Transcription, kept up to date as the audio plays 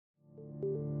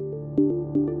There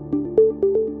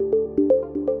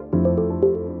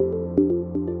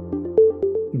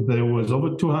was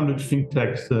over 200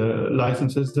 fintech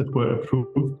licenses that were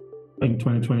approved in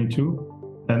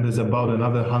 2022, and there's about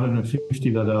another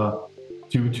 150 that are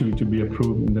due to be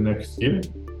approved in the next year.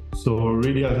 So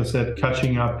really, as I said,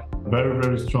 catching up very,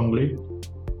 very strongly.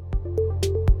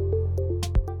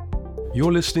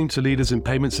 You're listening to Leaders in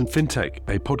Payments and Fintech,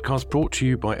 a podcast brought to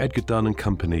you by Edgar Dunn &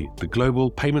 Company, the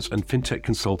global payments and fintech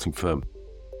consulting firm.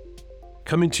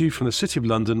 Coming to you from the City of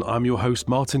London, I'm your host,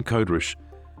 Martin Koderich.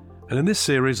 And in this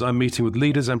series, I'm meeting with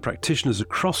leaders and practitioners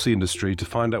across the industry to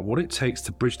find out what it takes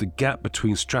to bridge the gap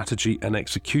between strategy and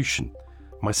execution.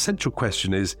 My central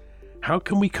question is, how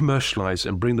can we commercialize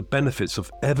and bring the benefits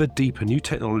of ever deeper new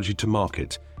technology to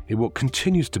market in what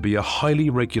continues to be a highly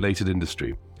regulated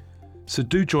industry? So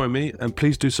do join me, and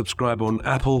please do subscribe on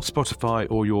Apple, Spotify,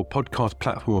 or your podcast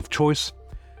platform of choice.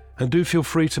 And do feel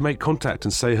free to make contact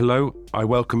and say hello. I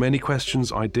welcome any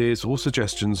questions, ideas, or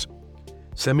suggestions.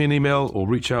 Send me an email or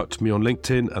reach out to me on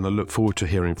LinkedIn, and I look forward to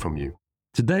hearing from you.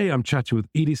 Today, I'm chatting with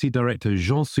EDC Director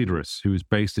Jean Sideris, who is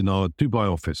based in our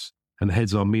Dubai office and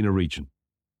heads our MENA region.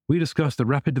 We discussed the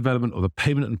rapid development of the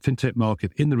payment and fintech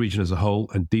market in the region as a whole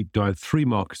and deep dive 3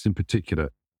 markets in particular: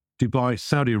 Dubai,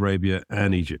 Saudi Arabia,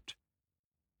 and Egypt.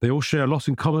 They all share a lot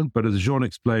in common, but as Jean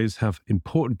explains, have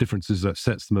important differences that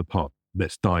sets them apart.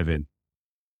 Let's dive in.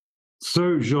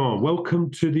 So, Jean, welcome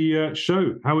to the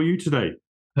show. How are you today?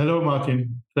 Hello,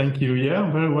 Martin. Thank you. Yeah,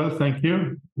 I'm very well, thank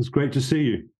you. It's great to see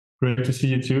you. Great to see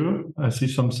you too. I see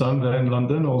some sun there in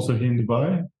London, also here in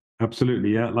Dubai.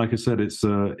 Absolutely, yeah. Like I said, it's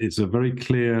a very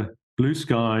clear blue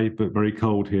sky, but very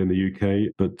cold here in the UK,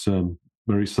 but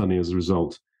very sunny as a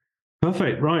result.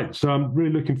 Perfect, right. So I'm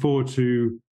really looking forward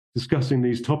to discussing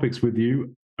these topics with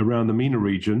you around the MENA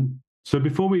region. So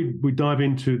before we dive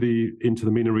into the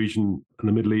MENA region and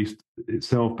the Middle East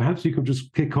itself, perhaps you could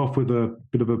just kick off with a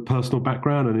bit of a personal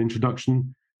background and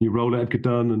introduction, your role at Edgar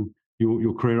Dunn and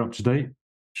your career up to date.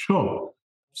 Sure.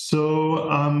 So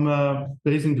I'm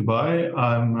based in Dubai.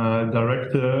 I'm a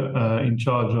director in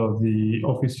charge of the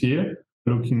office here,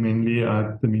 looking mainly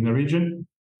at the MENA region.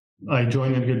 I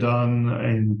joined Edgar Dunn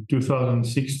in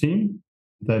 2016.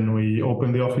 Then we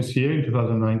opened the office here in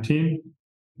 2019.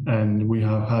 And we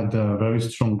have had very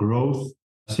strong growth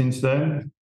since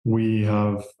then. We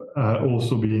have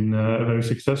also been very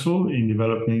successful in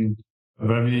developing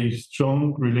very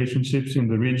strong relationships in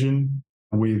the region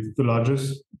with the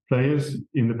largest players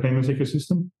in the payments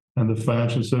ecosystem and the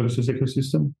financial services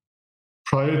ecosystem.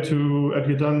 Prior to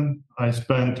Edgar Dunn, I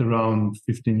spent around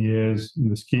 15 years in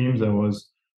the schemes. I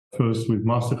was first with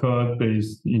MasterCard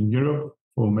based in Europe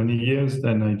for many years.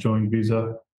 Then I joined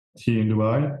Visa here in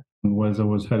Dubai, where I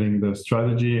was heading the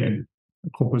strategy and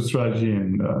corporate strategy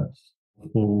and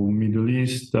for Middle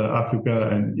East, Africa,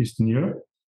 and Eastern Europe.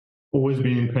 Always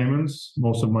been in payments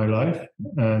most of my life.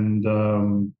 And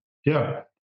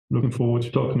looking forward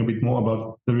to talking a bit more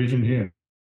about the region here.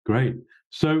 Great.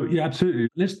 So, yeah, absolutely.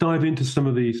 Let's dive into some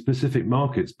of the specific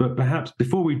markets. But perhaps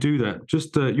before we do that,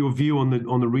 just your view on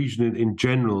the region in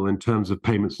general in terms of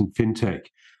payments and fintech.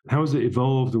 How has it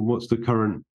evolved and what's the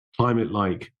current climate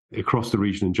like across the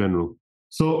region in general?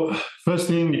 So first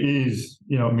thing is,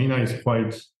 MENA is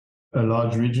quite a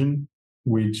large region,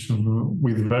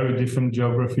 with very different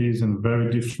geographies and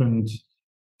very different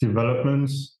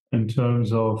developments in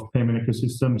terms of payment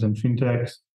ecosystems and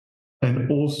fintechs,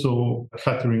 and also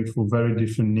catering for very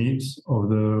different needs of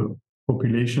the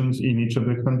populations in each of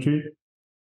the country.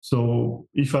 So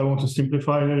if I want to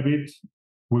simplify a little bit,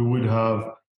 we would have,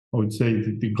 I would say,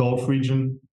 the Gulf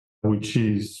region, which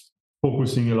is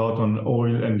focusing a lot on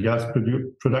oil and gas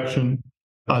production,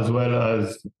 as well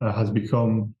as has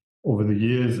become, over the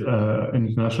years, an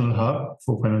international hub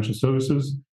for financial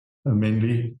services,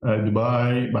 mainly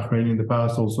Dubai, Bahrain in the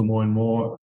past, also more and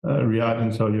more Riyadh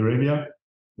and Saudi Arabia,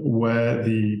 where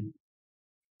the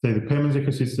payments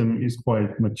ecosystem is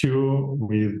quite mature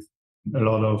with a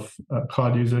lot of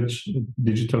card usage,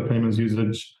 digital payments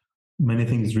usage, many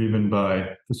things driven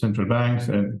by the central banks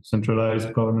and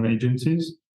centralized government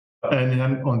agencies. And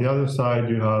then on the other side,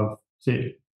 you have,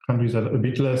 say, countries that are a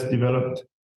bit less developed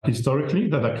historically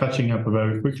that are catching up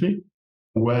very quickly,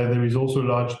 where there is also a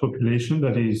large population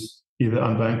that is either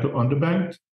unbanked or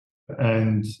underbanked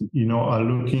and, are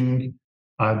looking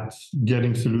at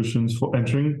getting solutions for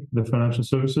entering the financial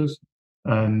services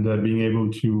and being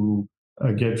able to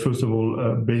get, first of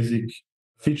all, basic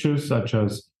features such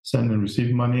as send and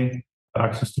receive money,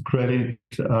 access to credit,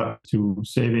 to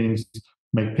savings,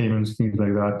 make payments, things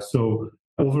like that. So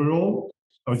overall,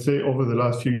 I would say over the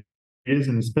last few years,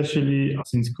 and especially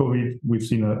since COVID, we've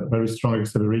seen a very strong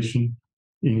acceleration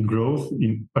in growth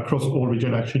across all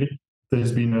regions, actually.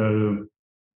 There's been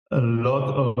a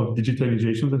lot of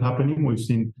digitalization that's happening. We've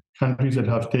seen countries that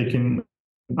have taken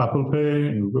Apple Pay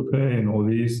and Google Pay and all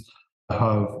these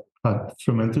have had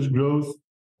tremendous growth.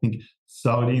 I think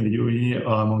Saudi and the UAE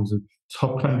are among the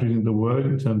top countries in the world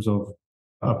in terms of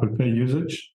Apple Pay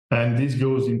usage. And this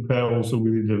goes in pair also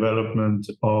with the development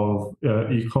of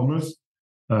e-commerce.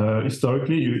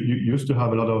 Historically, you used to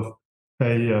have a lot of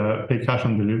pay cash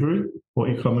on delivery for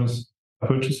e-commerce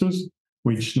purchases,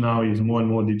 which now is more and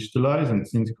more digitalized. And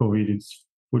since COVID, it's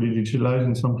fully digitalized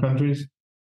in some countries.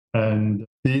 And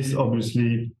this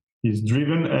obviously is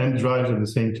driven and drives at the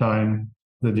same time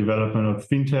the development of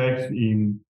fintech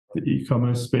in the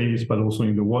e-commerce space, but also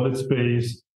in the wallet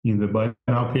space, in the buy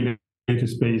now pay later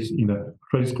space, in the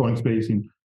credit scoring space, in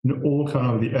all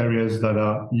kind of the areas that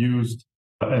are used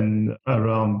and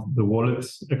around the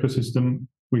wallets ecosystem.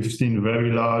 We've seen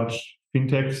very large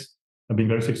fintechs have been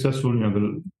very successful.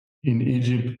 In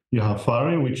Egypt, you have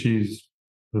Fari, which is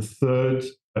the third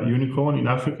unicorn in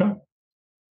Africa,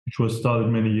 which was started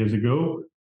many years ago,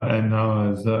 and now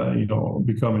has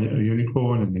become a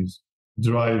unicorn and is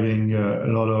driving a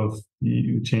lot of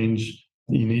the change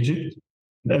in Egypt.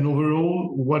 And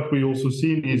overall, what we also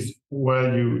seen is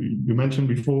where you mentioned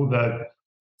before that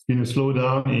it's been a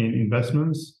slowdown in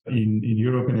investments in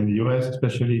Europe and in the US,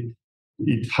 especially.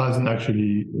 It hasn't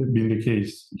actually been the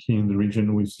case here in the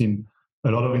region. We've seen a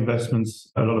lot of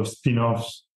investments, a lot of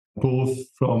spin-offs, both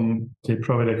from, say,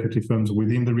 private equity firms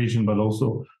within the region, but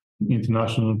also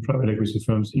international private equity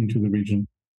firms into the region.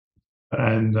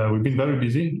 And we've been very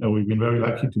busy. We've been very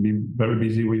lucky to be very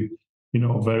busy with,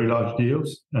 very large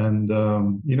deals and,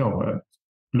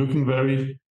 looking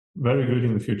very, very good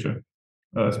in the future,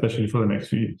 especially for the next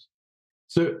few years.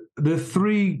 So the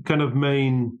three kind of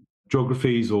main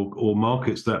geographies or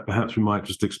markets that perhaps we might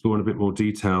just explore in a bit more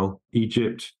detail: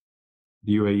 Egypt,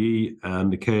 the UAE,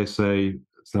 and the KSA,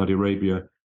 Saudi Arabia.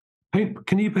 Hey,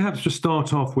 can you perhaps just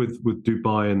start off with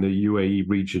Dubai and the UAE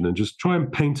region and just try and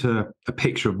paint a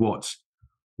picture of what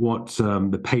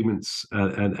the payments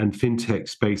and fintech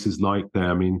space is like there?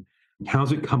 I mean,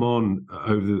 how's it come on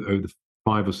over the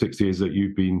 5 or 6 years that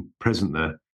you've been present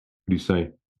there, would you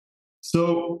say?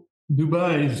 So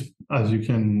Dubai is, as you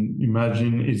can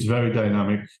imagine, is very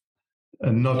dynamic,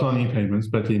 and not only in payments,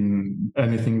 but in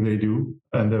anything they do.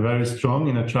 And they're very strong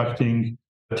in attracting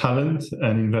talent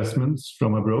and investments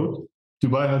from abroad.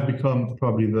 Dubai has become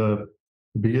probably the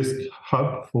biggest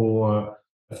hub for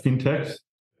fintechs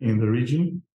in the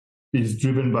region. It's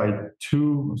driven by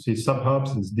two,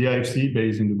 sub-hubs. It's DIFC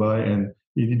based in Dubai and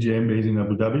EDGM based in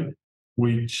Abu Dhabi,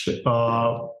 which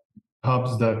are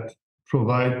hubs that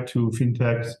provide to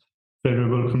fintechs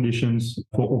favorable conditions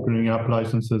for opening up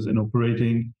licenses and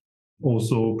operating,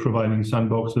 also providing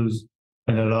sandboxes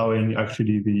and allowing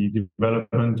actually the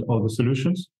development of the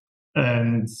solutions.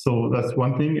 And so that's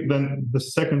one thing. Then the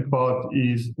second part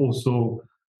is also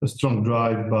a strong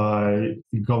drive by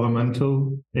the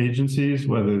governmental agencies,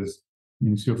 whether it's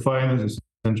Ministry of Finance,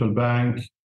 the central bank,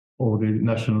 or the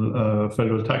National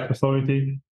Federal Tax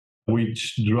Authority,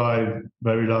 which drive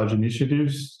very large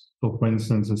initiatives. So, for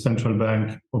instance, the Central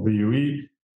Bank of the UAE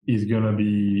is going to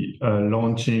be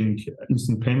launching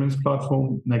instant payments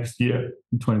platform next year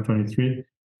in 2023.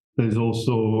 There's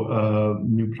also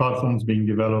new platforms being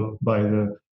developed by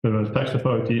the Federal Tax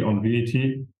Authority on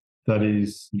VAT that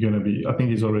is going to be, I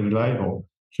think is already live or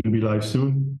should be live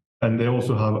soon. And they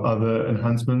also have other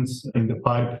enhancements in the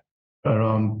pipe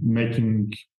around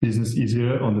making business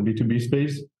easier on the B2B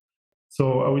space.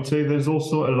 So I would say there's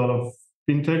also a lot of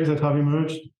fintechs that have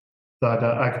emerged that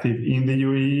are active in the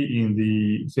UAE, in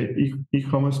the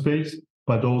e-commerce space,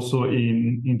 but also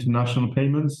in international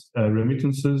payments,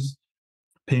 remittances,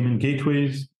 payment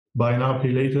gateways, buy now,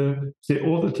 pay later.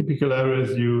 All the typical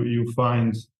areas you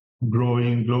find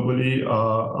growing globally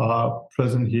are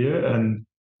present here. And,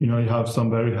 you have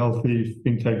some very healthy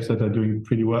fintechs that are doing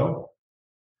pretty well.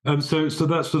 So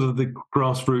that's sort of the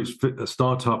grassroots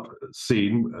startup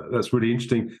scene. That's really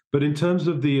interesting. But in terms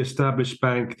of the established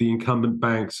bank, the incumbent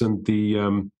banks, and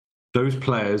the those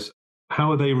players,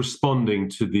 how are they responding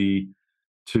to the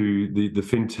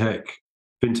fintechs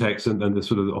and the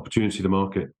sort of the opportunity of the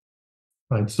market?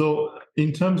 Right. So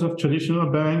in terms of traditional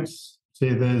banks,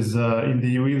 say there's in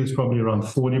the UAE there's probably around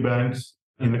 40 banks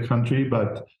in the country,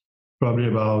 but probably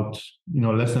about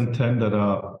less than 10 that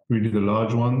are really the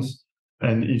large ones.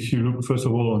 And if you look, first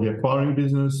of all, on the acquiring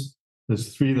business,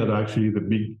 there's 3 that are actually the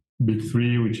big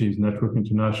 3, which is Network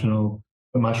International,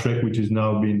 Mashreq, which is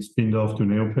now being spinned off to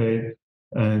NeoPay,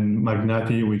 and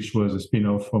Magnati, which was a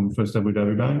spin-off from First Abu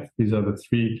Dhabi Bank. These are the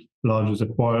 3 largest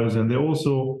acquirers. And they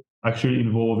also actually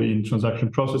involved in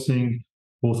transaction processing,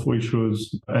 both for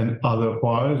issuers and other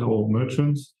acquirers or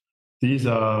merchants. These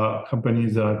are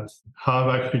companies that have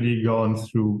actually gone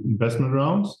through investment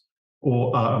rounds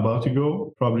or are about to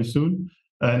go probably soon,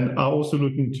 and are also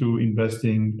looking to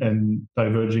investing and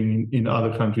diverging in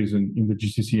other countries in the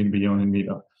GCC and beyond in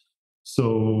MENA.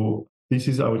 So this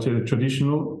is, I would say, the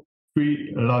traditional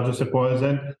three largest acquirers.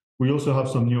 And we also have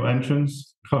some new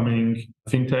entrants coming,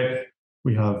 fintech.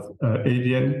 We have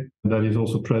ADN that is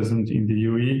also present in the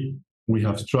UAE. We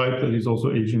have Stripe that is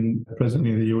also Asian present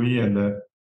in the UAE, and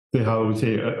they have, I would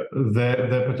say,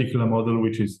 their particular model,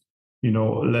 which is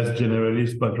less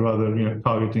generalist, but rather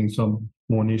targeting some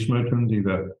more niche merchants,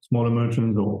 either smaller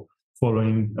merchants or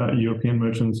following European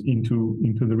merchants into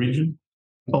the region.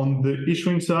 On the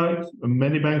issuing side,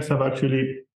 many banks have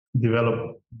actually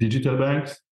developed digital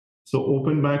banks. So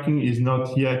open banking is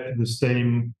not yet the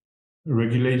same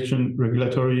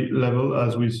regulatory level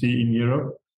as we see in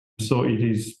Europe. So it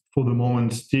is, for the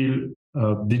moment, still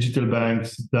digital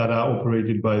banks that are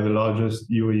operated by the largest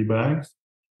UAE banks.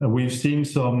 We've seen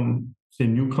some, say,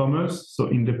 newcomers, so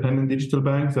independent digital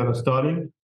banks that are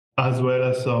starting, as well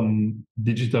as some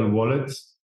digital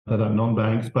wallets that are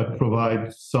non-banks but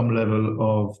provide some level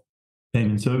of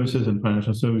payment services and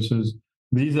financial services.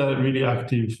 These are really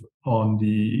active on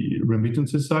the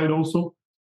remittances side also.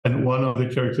 And one of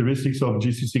the characteristics of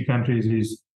GCC countries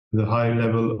is the high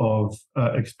level of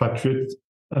expatriate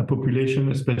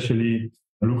population, especially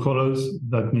blue collars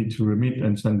that need to remit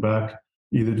and send back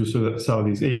either to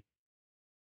Southeast Asia,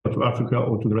 or to Africa,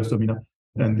 or to the rest of MENA.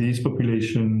 And these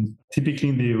populations, typically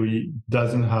in the UAE,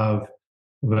 doesn't have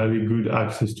very good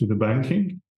access to the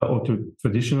banking or to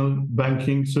traditional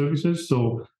banking services.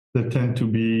 So they tend to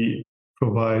be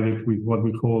provided with what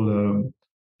we call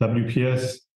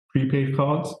WPS prepaid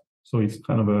cards. So it's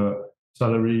kind of a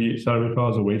salary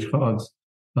cards or wage cards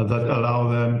that allow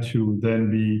them to then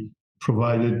be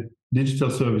provided digital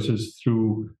services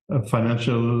through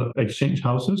financial exchange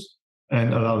houses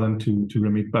and allow them to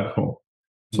remit back home.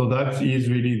 So that is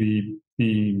really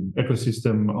the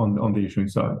ecosystem on the issuing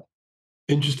side.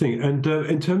 Interesting. And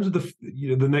in terms of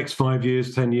the next 5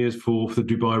 years, 10 years for the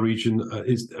Dubai region,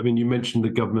 you mentioned the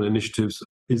government initiatives.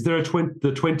 Is there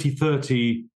the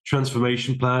 2030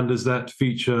 transformation plan? Does that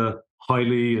feature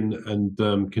highly? And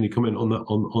can you comment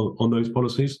on those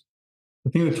policies? I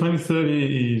think the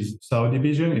 2030 is Saudi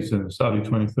vision. It's a Saudi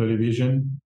 2030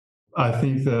 vision. I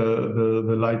think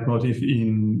the leitmotif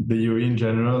in the UAE in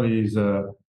general is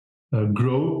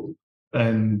grow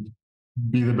and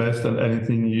be the best at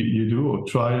anything you do, or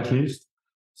try at least.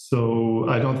 So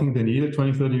I don't think they need a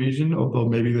 2030 vision, although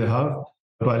maybe they have,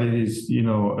 but it is,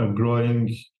 a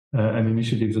growing and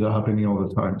initiatives that are happening all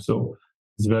the time. So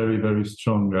it's very, very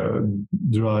strong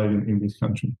drive in this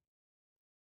country.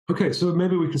 Okay, so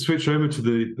maybe we can switch over to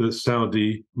the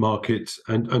Saudi market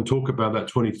and talk about that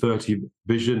 2030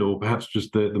 vision, or perhaps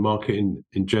just the market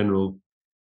in general.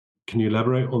 Can you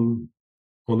elaborate on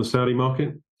the Saudi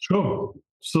market? Sure.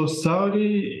 So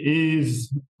Saudi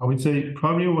is, I would say,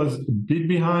 probably was a bit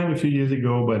behind a few years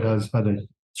ago, but has had a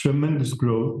tremendous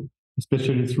growth,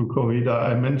 especially through COVID.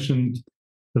 I mentioned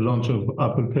the launch of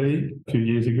Apple Pay a few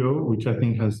years ago, which I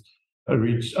think has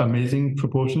reached amazing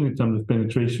proportion in terms of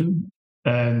penetration.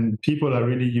 And people are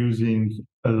really using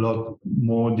a lot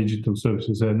more digital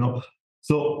services there. No.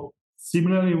 So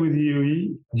similarly with the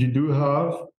UAE, you do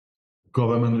have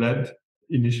government-led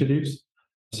initiatives.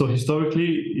 So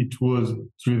historically, it was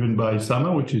driven by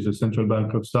SAMA, which is the central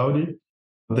bank of Saudi.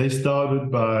 They started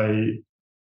by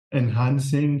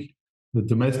enhancing the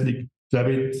domestic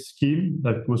debit scheme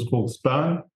that was called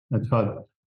SPAN, that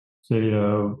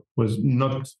was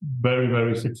not very,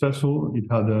 very successful.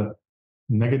 It had a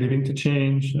negative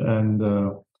interchange and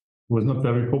was not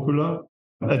very popular.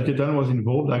 Edgedan was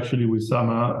involved actually with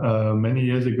SAMA many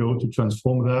years ago to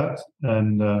transform that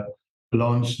and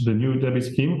launched the new debit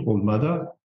scheme called MADA,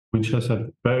 which has had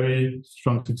very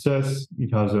strong success.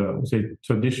 It has a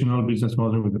traditional business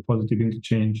model with a positive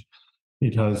interchange.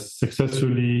 It has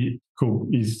successfully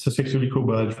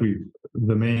co-badged with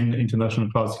the main international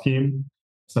card scheme,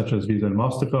 such as Visa and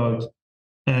MasterCard.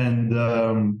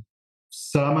 And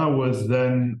SAMA was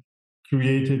then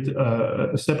created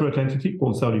a separate entity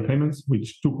called Saudi Payments,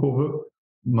 which took over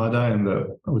MADA and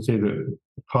the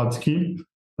card scheme,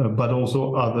 but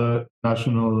also other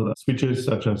national switches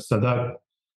such as Sadat,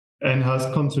 and has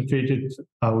concentrated,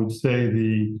 I would say,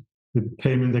 the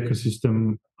payment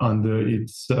ecosystem under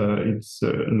its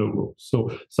logo.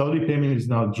 So Saudi Payment is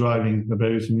now driving the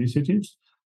various initiatives.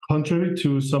 Contrary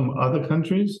to some other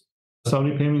countries,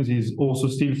 Saudi Payments is also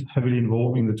still heavily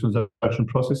involved in the transaction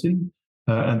processing.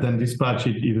 and then dispatch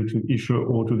it either to the issuer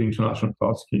or to the international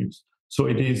card schemes. So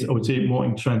it is, I would say, more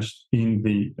entrenched in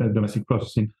the domestic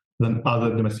processing than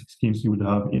other domestic schemes you would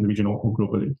have in the region or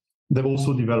globally. They've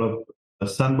also developed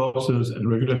sandboxes and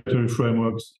regulatory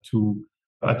frameworks to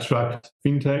attract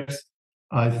fintechs.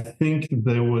 I think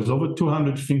there was over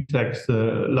 200 fintechs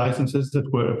licenses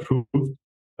that were approved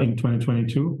in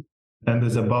 2022, and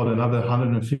there's about another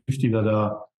 150 that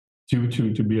are due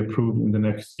to be approved in the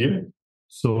next year.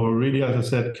 So really, as I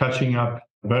said, catching up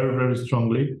very, very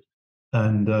strongly.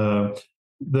 And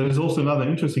there is also another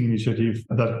interesting initiative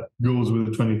that goes with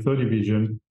the 2030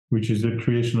 vision, which is the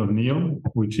creation of NEOM,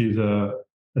 which is a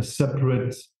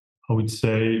separate, I would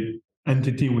say,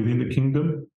 entity within the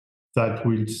kingdom that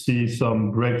will see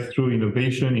some breakthrough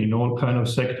innovation in all kinds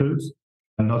of sectors,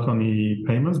 and not only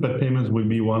payments, but payments will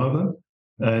be one of them.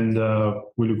 And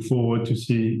we look forward to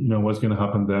see, what's going to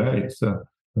happen there. It's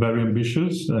very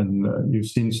ambitious, and you've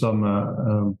seen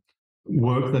some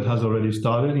work that has already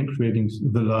started in creating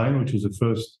the line, which is the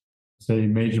first, say,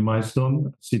 major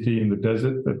milestone city in the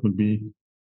desert that would be,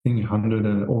 I think,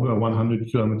 over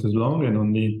 100 kilometers long and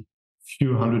only a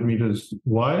few hundred meters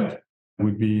wide. It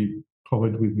would be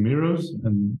covered with mirrors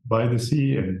and by the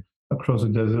sea and across the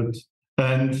desert,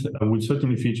 and would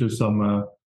certainly feature some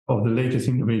of the latest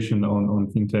innovation on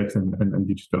fintechs and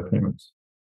digital payments.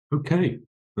 Okay,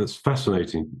 that's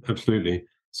fascinating. Absolutely.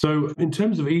 So, in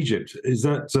terms of Egypt, is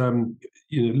that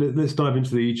let's dive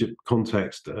into the Egypt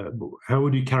context. How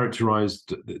would you characterize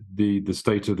the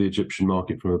state of the Egyptian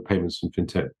market from a payments and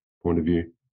fintech point of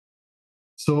view?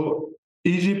 So,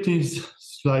 Egypt is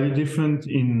slightly different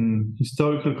in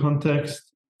historical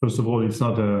context. First of all, it's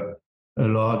not a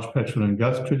large petrol and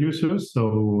gas producer,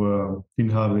 so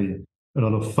didn't have a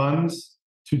lot of funds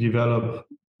to develop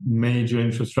major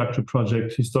infrastructure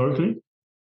projects historically.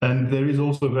 And there is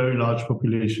also a very large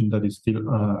population that is still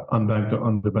unbanked or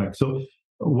underbanked. So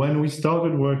when we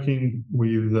started working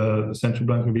with the Central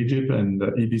Bank of Egypt and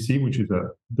EDC, which is a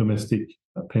domestic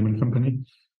payment company,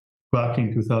 back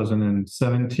in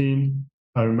 2017,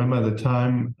 I remember at the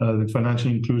time the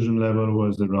financial inclusion level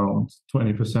was around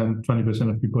 20%. 20%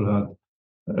 of people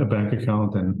had a bank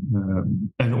account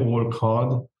and or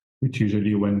card, which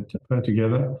usually went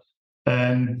together.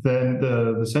 And then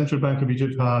the Central Bank of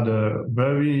Egypt had a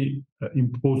very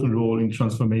important role in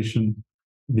transformation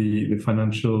the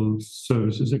financial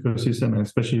services ecosystem, and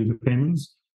especially the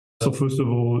payments. So first of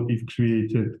all, it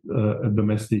created a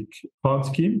domestic card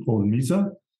scheme called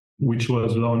MISA, which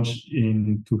was launched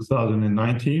in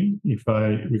 2019, if I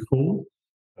recall,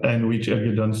 and which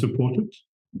Ergedan supported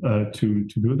to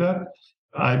do that.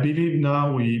 I believe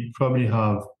now we probably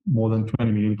have more than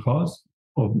 20 million cards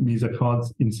of MISA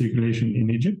cards in circulation in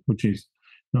Egypt, which is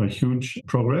a huge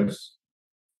progress.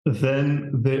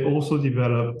 Then they also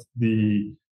developed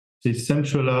the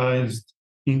centralized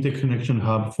interconnection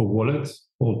hub for wallets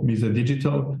called MISA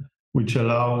Digital, which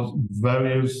allows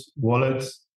various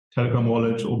wallets, telecom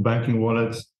wallets or banking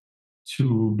wallets,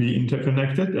 to be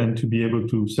interconnected and to be able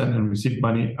to send and receive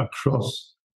money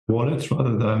across wallets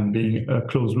rather than being a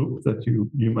closed loop that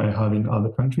you might have in other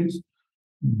countries.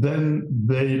 Then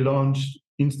they launched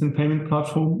instant payment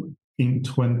platform in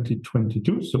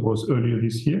 2022, so it was earlier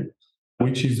this year,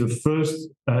 which is the first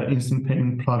instant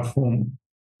payment platform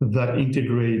that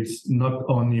integrates not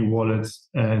only wallets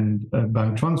and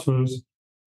bank transfers,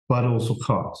 but also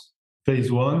cards.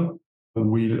 Phase one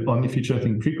will only feature, I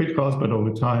think, prepaid cards, but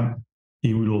over time,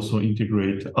 it will also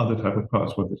integrate other type of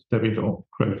cards, whether it's debit or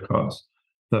credit cards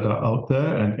that are out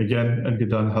there. And again,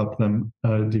 Ergedan helped them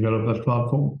develop that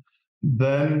platform.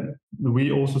 Then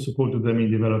we also supported them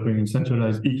in developing a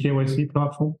centralized eKYC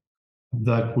platform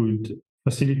that would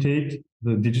facilitate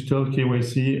the digital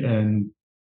KYC and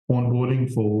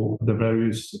onboarding for the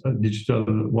various digital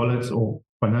wallets or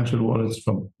financial wallets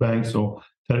from banks or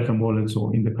telecom wallets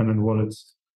or independent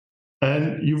wallets.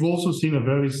 And you've also seen a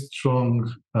very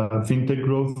strong fintech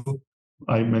growth.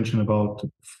 I mentioned about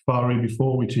Fari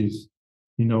before, which is,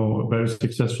 a very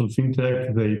successful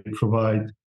fintech. They provide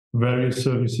various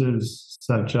services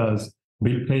such as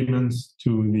bill payments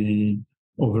to the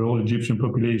overall Egyptian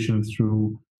population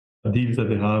through deals that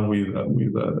they have with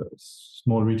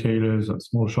small retailers and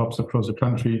small shops across the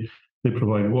country. They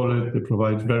provide wallet, they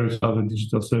provide various other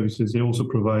digital services. They also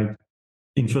provide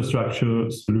infrastructure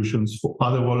solutions for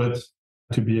other wallets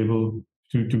to be able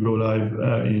to go live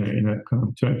in a kind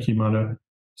of turnkey manner.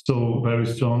 So very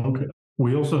strong.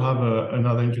 We also have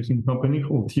another interesting company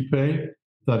called TPay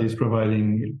that is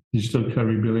providing digital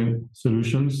carry billing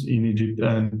solutions in Egypt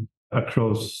and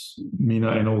across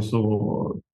MENA and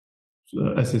also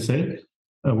SSA,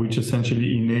 which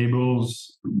essentially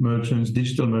enables merchants,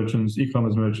 digital merchants,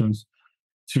 e-commerce merchants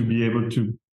to be able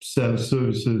to sell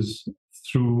services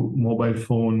through mobile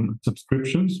phone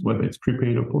subscriptions, whether it's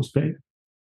prepaid or postpaid.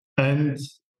 And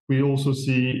we also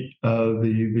see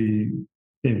the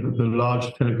large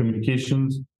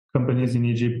telecommunications companies in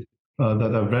Egypt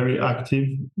that are very active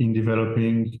in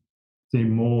developing the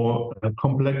more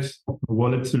complex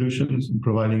wallet solutions and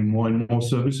providing more and more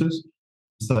services,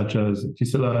 such as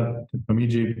Etisalat from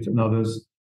Egypt and others,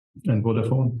 and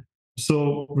Vodafone.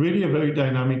 So really a very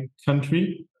dynamic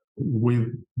country with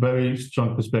very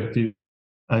strong perspective.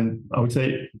 And I would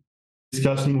say,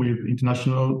 discussing with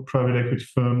international private equity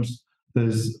firms,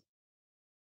 there's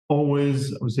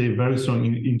always, I would say, very strong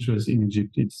interest in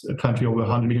Egypt. It's a country over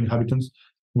 100 million inhabitants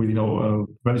with,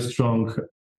 very strong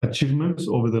achievements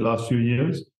over the last few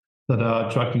years that are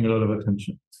attracting a lot of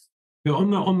attention. Yeah,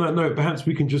 on that note, perhaps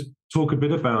we can just talk a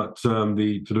bit about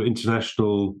the sort of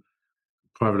international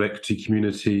private equity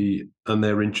community and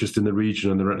their interest in the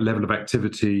region and their level of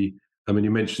activity. I mean,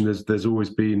 you mentioned there's always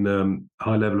been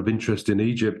high level of interest in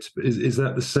Egypt. Is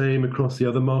that the same across the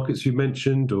other markets you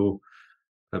mentioned, or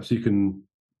perhaps you can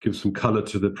give some colour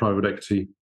to the private equity?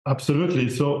 Absolutely.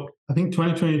 So I think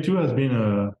 2022 has been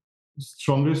a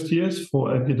strongest years for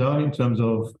Ep04 in terms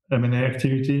of M&A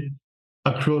activity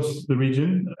across the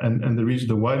region and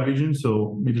the wide region,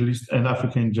 so Middle East and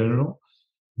Africa in general.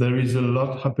 There is a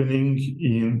lot happening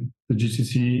in the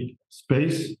GCC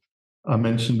space. I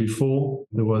mentioned before,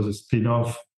 there was a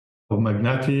spin-off of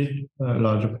Magnati, a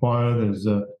large acquirer.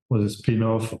 There was a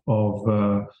spin-off of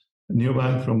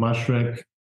Neobank from Mashrek.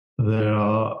 There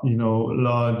are,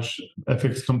 large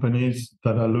FX companies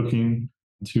that are looking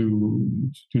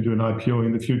to do an IPO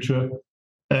in the future.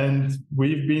 And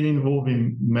we've been involved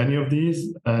in many of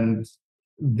these, and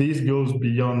this goes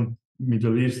beyond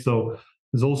Middle East. So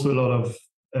there's also a lot of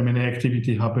M&A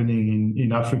activity happening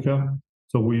in Africa.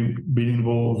 So we've been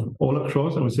involved all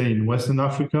across, I would say, in Western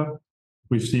Africa.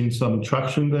 We've seen some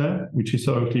traction there, which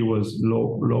historically was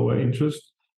lower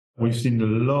interest. We've seen a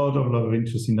lot of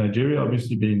interest in Nigeria,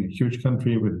 obviously being a huge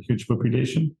country with a huge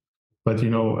population, but,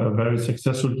 very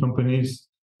successful companies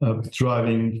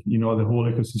driving, the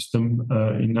whole ecosystem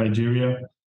in Nigeria.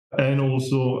 And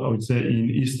also, I would say, in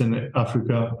Eastern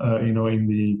Africa, in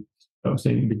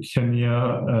the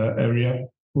Kenya area,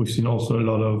 we've seen also a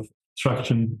lot of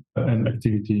traction and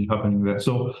activity happening there.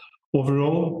 So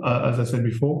overall, as I said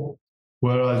before,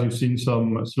 whereas you've seen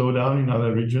some slowdown in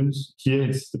other regions, here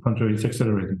it's the contrary, it's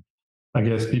accelerating. I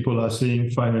guess people are seeing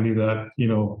finally that,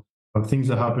 things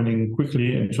are happening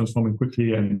quickly and transforming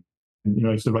quickly, and,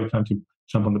 it's the right time to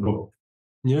jump on the boat.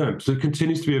 Yeah, so it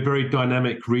continues to be a very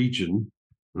dynamic region,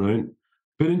 right?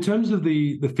 But in terms of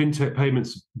the fintech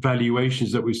payments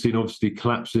valuations that we've seen obviously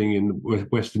collapsing in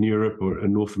Western Europe or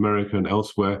in North America and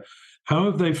elsewhere, how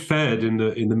have they fared in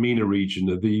the MENA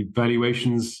region? Are the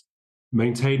valuations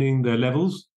maintaining their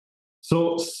levels?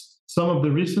 So some of the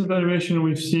recent valuation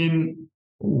we've seen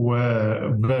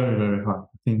were very, very high.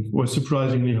 I think were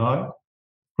surprisingly high,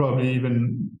 probably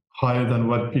even higher than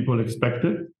what people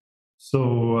expected.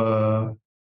 So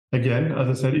again, as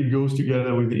I said, it goes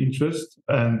together with the interest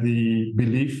and the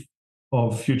belief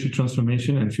of future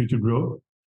transformation and future growth.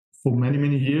 For many,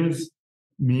 many years,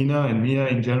 MENA and MEA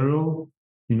in general,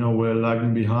 were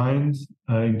lagging behind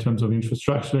in terms of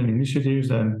infrastructure and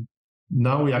initiatives. And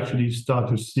now we actually start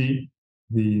to see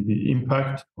the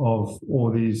impact of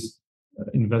all these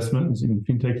investments in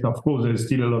fintech. Of course, there's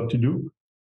still a lot to do,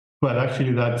 but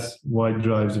actually that's why it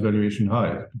drives the valuation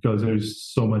high, because there is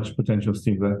so much potential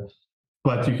still there.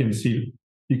 But you can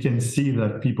see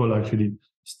that people actually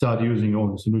start using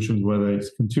all the solutions, whether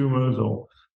it's consumers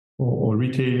or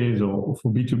retailers or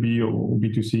for B2B or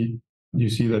B2C. You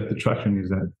see that the traction is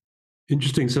there.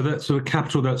 Interesting. So that's sort of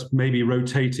capital that's maybe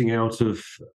rotating out of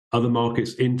other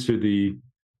markets into the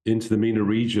MENA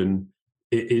region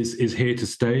is here to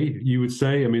stay, you would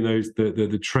say? I mean,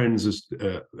 the trends is,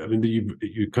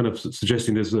 you're kind of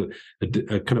suggesting there's a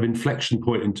kind of inflection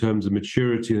point in terms of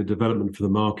maturity and development for the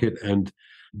market, and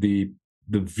the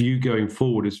view going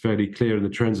forward is fairly clear, and the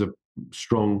trends are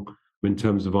strong in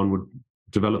terms of onward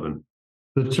development.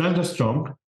 The trends are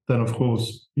strong. Then, of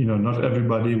course, not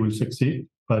everybody will succeed,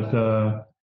 but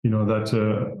that's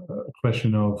a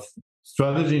question of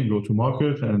strategy and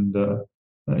go-to-market and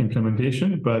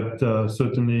implementation. But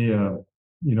certainly,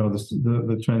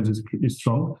 the trend is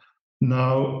strong.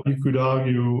 Now, you could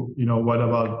argue, what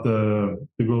about the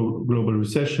global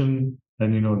recession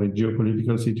and the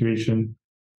geopolitical situation?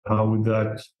 How would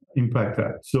that impact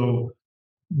that? So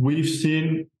we've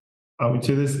seen, I would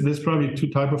say, there's probably two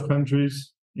types of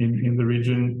countries in the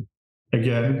region,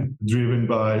 again, driven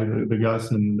by the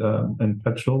gas and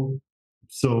petrol.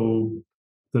 So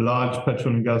the large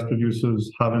petrol and gas producers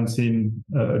haven't seen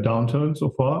a downturn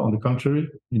so far. On the contrary,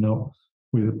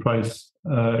 with the price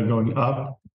going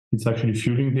up, it's actually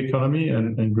fueling the economy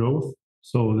and growth.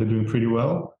 So they're doing pretty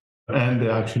well. And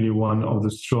they're actually one of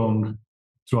the strong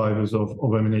drivers of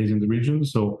M&As in the region.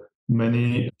 So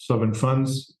many sovereign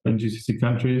funds in GCC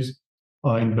countries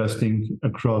are investing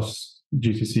across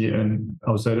GCC and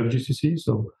outside of GCC.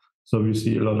 So we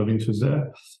see a lot of interest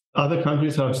there. Other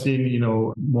countries have seen,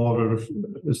 more of a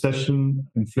recession,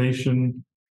 inflation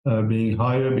being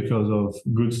higher because of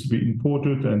goods to be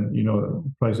imported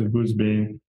and, price of goods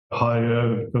being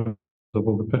higher because of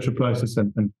all the petrol prices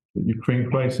and the Ukraine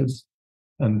crisis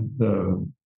and the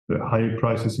higher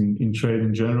prices in trade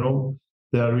in general.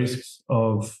 There are risks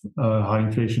of high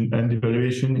inflation and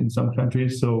devaluation in some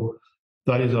countries. So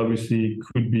that is obviously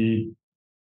could be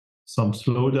some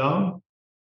slowdown,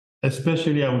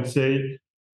 especially I would say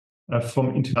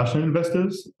from international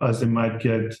investors, as they might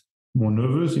get more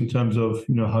nervous in terms of,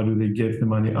 how do they get the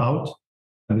money out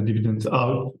and the dividends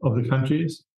out of the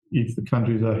countries if the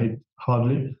countries are hit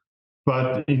hardly.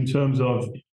 But in terms of,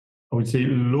 I would say,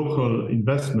 local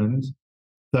investment,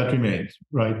 that remains,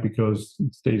 right? Because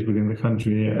it stays within the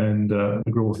country and the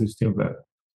growth is still there.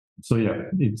 So yeah,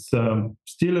 it's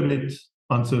still a bit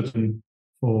uncertain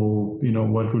for,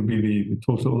 what will be the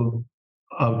total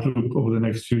outlook over the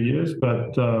next few years.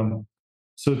 But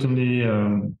certainly,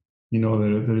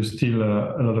 there is still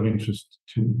a lot of interest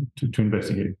to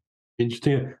investigate.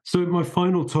 Interesting. So my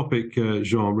final topic,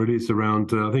 Jean, really is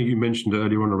around. I think you mentioned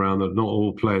earlier on around that not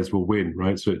all players will win,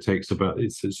 right? So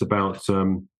it's about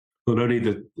not only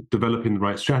the developing the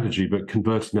right strategy, but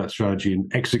converting that strategy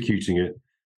and executing it.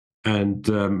 And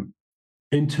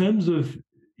in terms of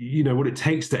what it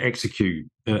takes to execute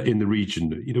in the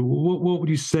region, what would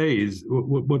you say is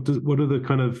what are the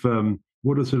kind of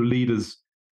what are sort of leaders?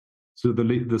 So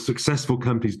the successful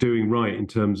companies doing right in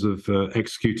terms of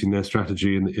executing their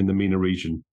strategy in the MENA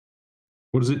region?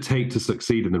 What does it take to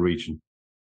succeed in the region?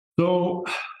 So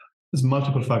there's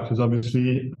multiple factors.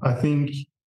 Obviously, I think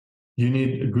you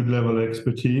need a good level of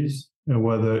expertise,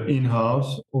 whether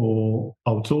in-house or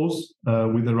outsource,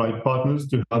 with the right partners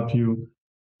to help you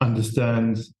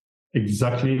understand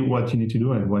exactly what you need to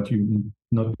do and what you need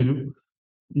not to do.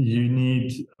 You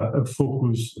need a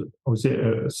focus, I would say,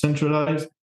 a centralized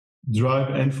drive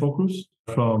and focus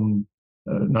from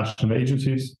national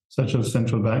agencies such as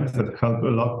central banks that help a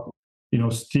lot,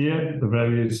 steer the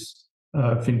various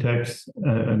fintechs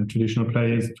and traditional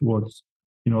players towards,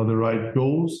 the right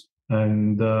goals.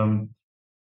 And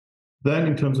then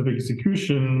in terms of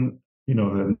execution, there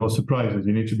are no surprises.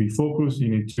 You need to be focused. You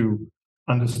need to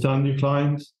understand your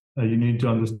clients. You need to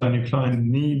understand your client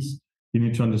needs. You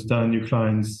need to understand your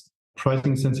client's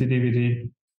pricing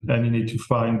sensitivity. And you need to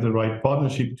find the right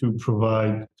partnership to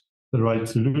provide the right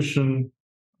solution,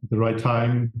 at the right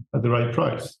time, at the right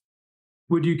price.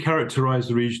 Would you characterize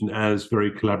the region as very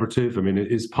collaborative? I mean,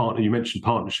 you mentioned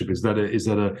partnership. Is that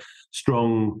a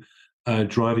strong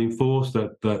driving force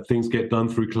that things get done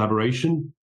through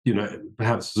collaboration?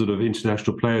 Perhaps sort of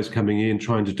international players coming in,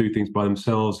 trying to do things by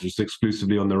themselves, just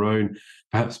exclusively on their own,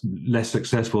 perhaps less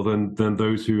successful than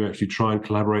those who actually try and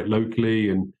collaborate locally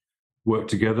and work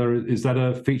together. Is that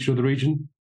a feature of the region?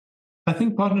 I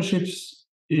think partnerships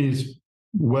is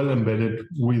well embedded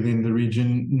within the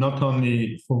region, not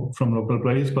only from local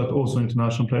players, but also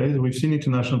international players. We've seen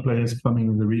international players coming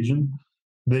in the region.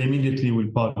 They immediately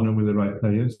will partner with the right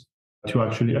players to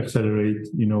actually accelerate,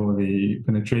 the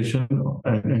penetration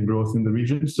and growth in the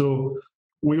region. So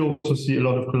we also see a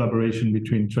lot of collaboration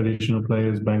between traditional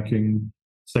players, banking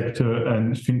sector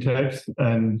and fintechs.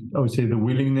 And I would say the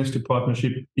willingness to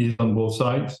partnership is on both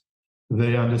sides.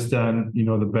 They understand,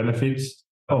 the benefits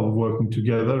of working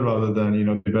together rather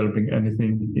than, developing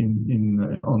anything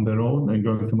in on their own and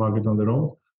going to market on their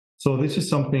own. So this is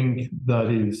something that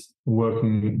is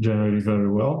working generally very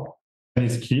well and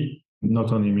is key,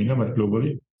 not only in MENA, but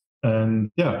globally. And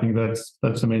I think that's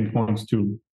the main point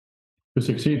to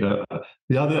succeed.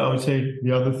 The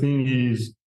other thing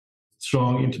is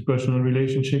strong interpersonal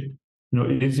relationship.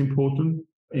 It is important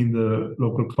in the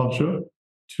local culture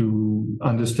to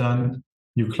understand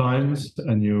your clients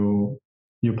and your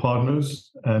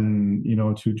partners and,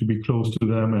 to be close to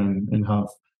them and have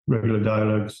regular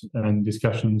dialogues and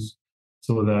discussions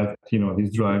so that,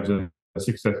 these drives a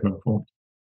success going forward.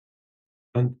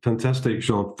 Fantastic,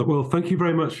 Jean. Well, thank you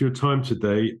very much for your time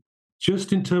today.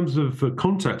 Just in terms of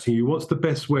contacting you, what's the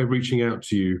best way of reaching out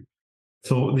to you?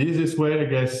 So the easiest way, I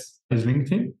guess, is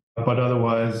LinkedIn, but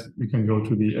otherwise you can go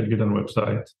to the Edgar Dunn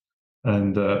website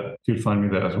and you'll find me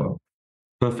there as well.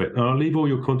 Perfect. I'll leave all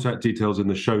your contact details in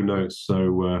the show notes,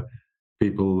 so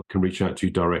people can reach out to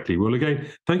you directly. Well, again,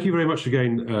 thank you very much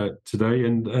again today,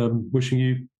 and wishing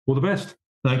you all the best.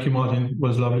 Thank you, Martin. It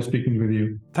was lovely speaking with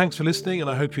you. Thanks for listening, and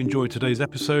I hope you enjoyed today's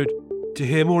episode. To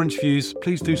hear more interviews,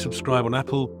 please do subscribe on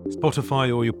Apple,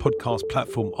 Spotify, or your podcast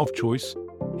platform of choice.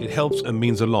 It helps and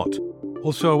means a lot.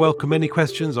 Also, I welcome any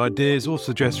questions, ideas, or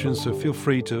suggestions, so feel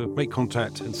free to make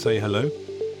contact and say hello.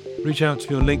 Reach out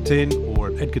to me on LinkedIn or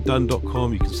at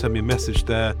edgardunn.com. You can send me a message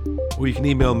there, or you can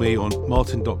email me on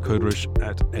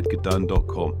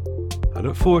martin.kodrich@edgardunn.com. I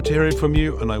look forward to hearing from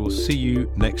you, and I will see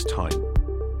you next time.